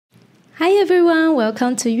Hi everyone,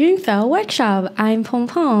 welcome to une.tw workshop. I'm Pong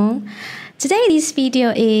Pong. Today this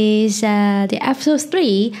video is the episode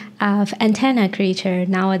 3 of antenna creature.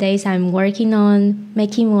 Nowadays I'm working on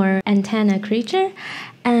making more antenna creature,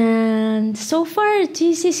 and so far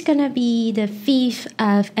this is gonna be the 5th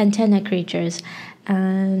of antenna creatures.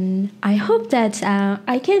 And I hope that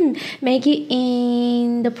I can make it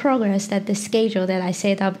in the progress that the schedule that I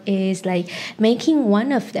set up is like making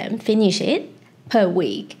one of them, finish it per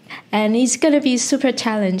week. And it's gonna be super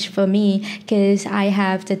challenge for me because I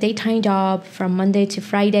have the daytime job from Monday to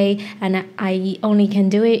Friday, and I only can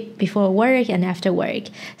do it before work and after work.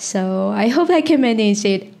 So I hope I can manage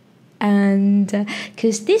it. And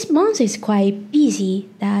because this month is quite busy,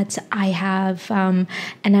 that I have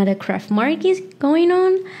another craft market going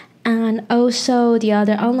on, and also the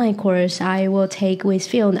other online course I will take with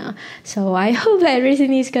Fiona. So I hope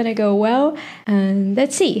everything is gonna go well, and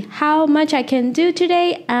let's see how much I can do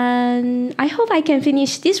today, and I hope I can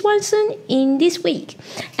finish this one soon in this week.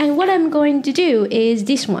 And what I'm going to do is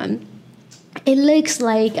this one. It looks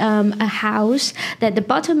like a house that the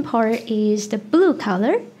bottom part is the blue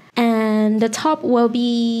color, and the top will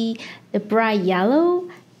be the bright yellow,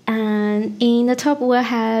 and in the top we'll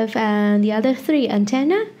have the other 3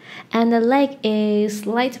 antenna, and the leg is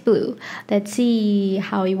light blue. Let's see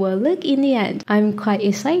how it will look in the end. I'm quite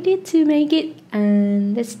excited to make it,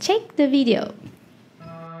 and let's check the video.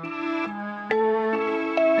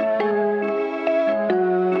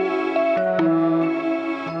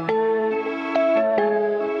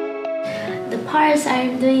 Parts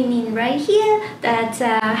I'm doing in right here that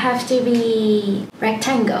have to be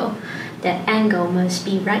rectangle. The angle must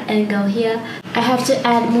be right angle here. I have to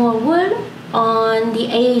add more wood on the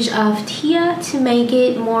edge of here to make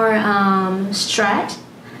it more straight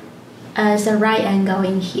as a right angle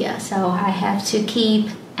in here. So I have to keep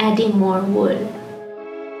adding more wood.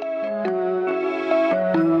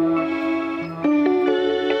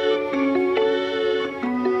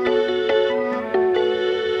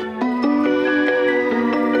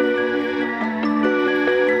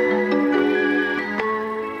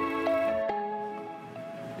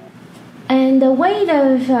 And the way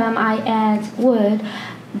that I add wood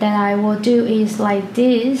that I will do is like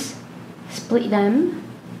this: split them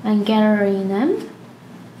and gathering them,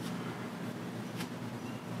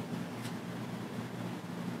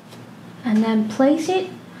 and then place it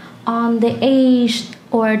on the edge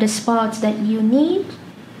or the spots that you need.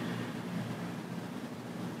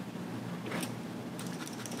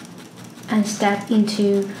 And step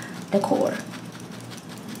into the core.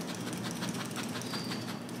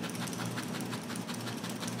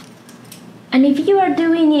 And if you are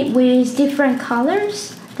doing it with different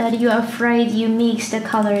colors, that you are afraid you mix the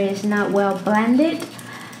color is not well blended,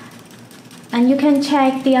 and you can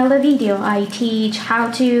check the other video I teach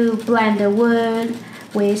how to blend the wood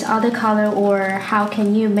with other color, or how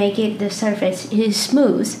can you make it the surface is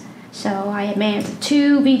smooth. So I made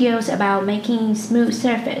 2 videos about making smooth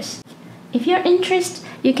surface. If you're interested,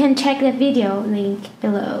 you can check the video link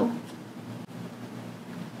below.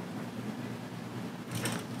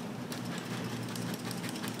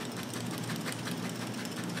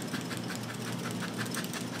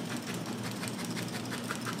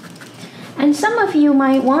 And some of you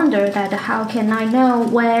might wonder that how can I know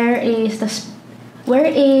where is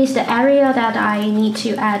the area that I need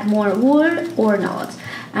to add more wood or not.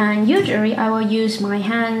 And usually I will use my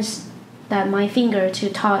hands, that my finger, to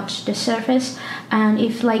touch the surface. And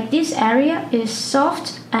if like this area is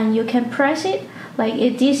soft and you can press it, like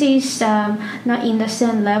if this is not in the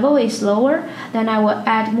same level, it's lower, then I will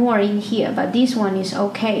add more in here. But this one is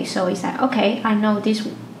okay, so it's like, okay, I know this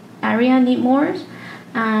area need more,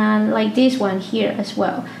 and like this one here as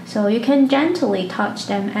well. So you can gently touch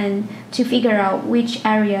them and to figure out which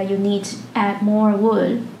area you need to add more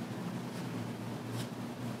wood.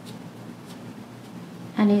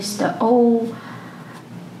 And it's the all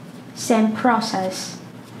same process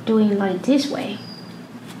doing like this way.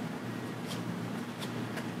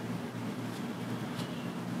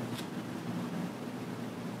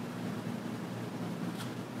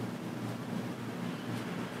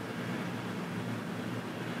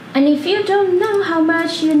 And if you don't know how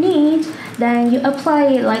much you need, then you apply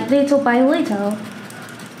it like little by little.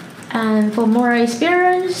 And for more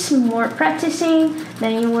experience, more practicing,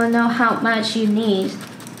 then you will know how much you need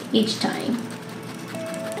each time.